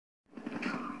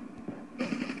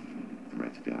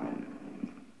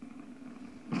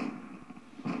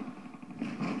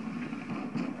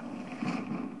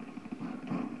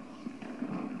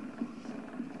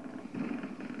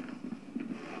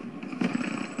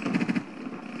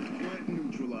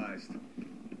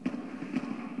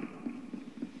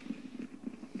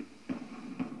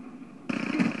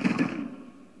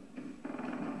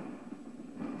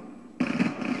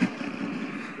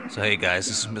So hey guys,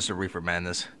 this is Mr. Reefer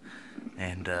Madness,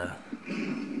 and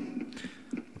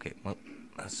okay, well,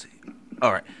 let's see.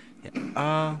 All right,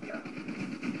 yeah,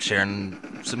 sharing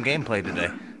some gameplay today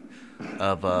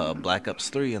of Black Ops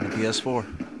 3 on the PS4.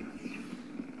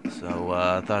 So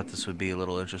I thought this would be a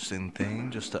little interesting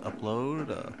thing just to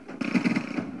upload.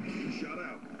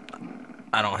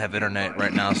 I don't have internet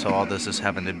right now, so all this is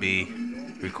having to be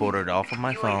recorded off of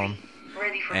my phone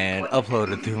and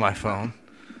uploaded through my phone.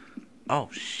 Oh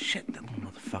shit, that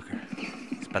little motherfucker.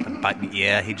 He's about to bite me.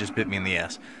 Yeah, he just bit me in the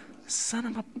ass. Son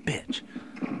of a bitch.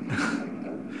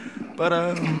 But,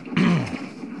 I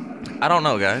don't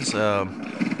know, guys. I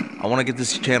want to get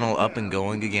this channel up and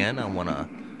going again. I want to,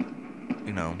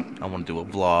 I want to do a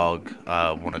vlog.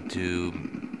 I want to do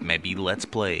maybe Let's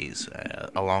Plays,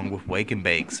 along with Wake and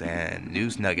Bakes and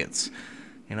News Nuggets.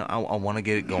 I want to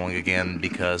get it going again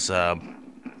because,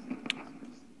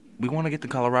 we want to get to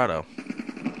Colorado.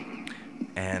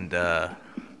 And,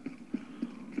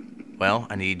 well,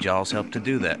 I need y'all's help to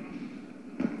do that.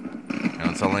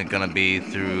 It's only going to be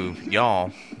through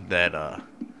y'all that I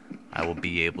will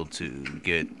be able to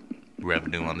get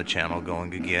revenue on the channel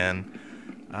going again.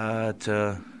 Oh,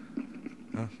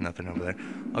 nothing over there.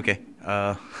 Okay.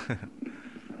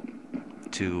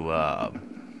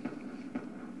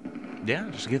 Yeah,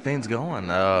 just get things going.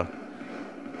 To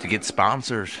get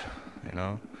sponsors,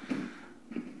 I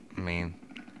mean,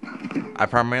 I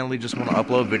primarily just want to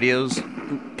upload videos.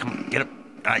 Ooh, come on, get up.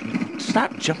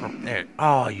 Stop jumping there.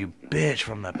 Oh, you bitch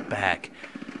from the back.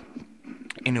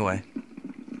 Anyway.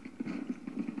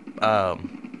 I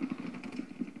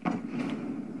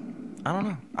don't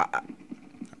know.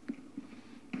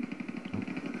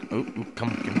 Ooh, come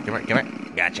on, come here.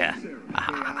 Gotcha.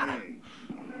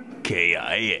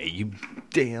 KIA, you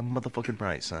damn motherfucking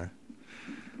right, son.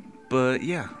 But,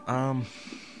 yeah, I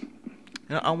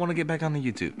want to get back on the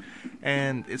YouTube.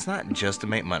 And it's not just to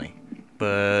make money,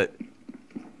 but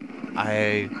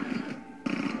I've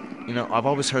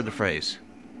always heard the phrase,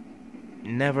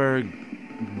 never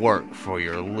work for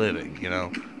your living,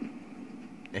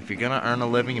 If you're gonna earn a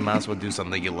living, you might as well do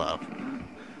something you love.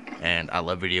 And I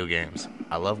love video games,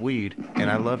 I love weed,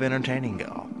 and I love entertaining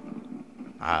y'all.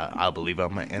 I believe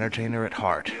I'm an entertainer at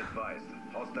heart.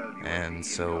 And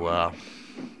so,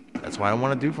 that's what I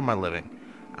want to do for my living.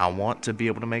 I want to be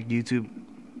able to make YouTube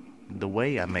the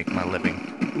way I make my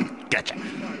living. Gotcha.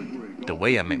 The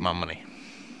way I make my money.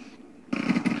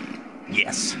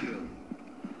 Yes.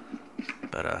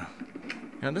 But,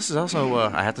 this is also,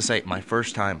 I have to say, my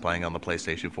first time playing on the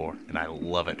PlayStation 4, and I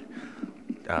love it.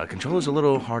 Controller's a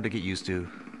little hard to get used to.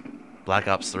 Black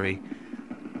Ops 3.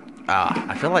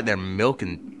 I feel like they're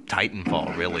milking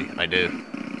Titanfall, really. I do.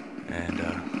 And,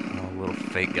 little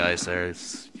fake guys there.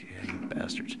 Yeah, you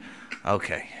bastards.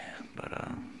 Okay. But,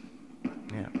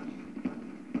 yeah.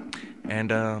 And,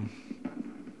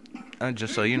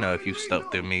 just so you know, if you've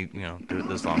stuck through me, through it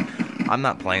this long, I'm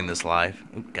not playing this live.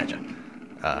 Ooh, gotcha.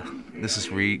 This is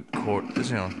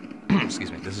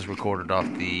excuse me, this is recorded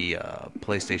off the,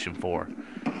 PlayStation 4.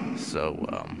 So,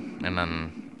 and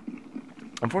then,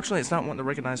 unfortunately, it's not wanting to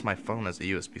recognize my phone as a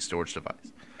USB storage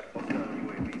device.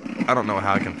 I don't know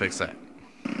how I can fix that.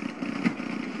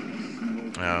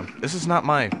 This is not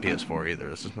my PS4 either.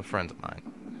 This is my friend's of mine.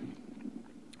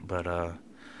 But,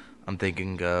 I'm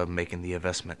thinking of making the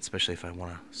investment, especially if I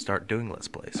want to start doing Let's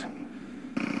Plays.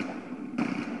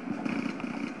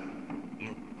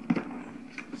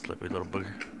 Slippery little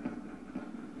booger.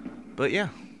 But yeah,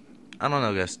 I don't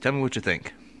know, guys. Tell me what you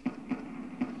think.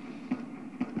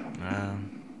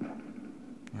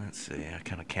 Let's see. I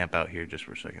kind of camp out here just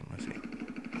for a second. Let's see.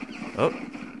 Oh,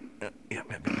 yeah.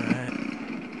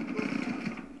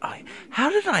 Oh,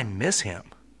 how did I miss him?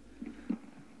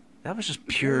 That was just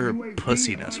pure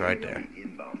pussiness right there.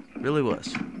 Really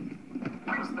was.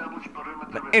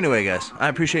 But anyway, guys, I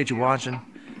appreciate you watching.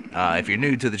 If you're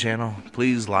new to the channel,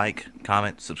 please like,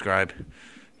 comment, subscribe.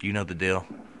 You know the deal.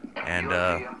 And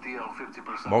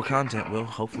more content will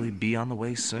hopefully be on the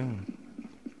way soon.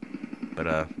 But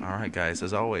alright, guys,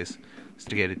 as always,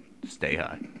 stay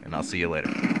high, and I'll see you later.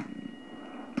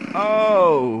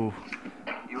 Oh,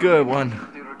 good one.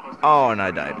 Oh, and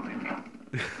I died.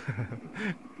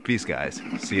 Peace, guys.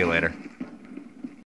 See you later.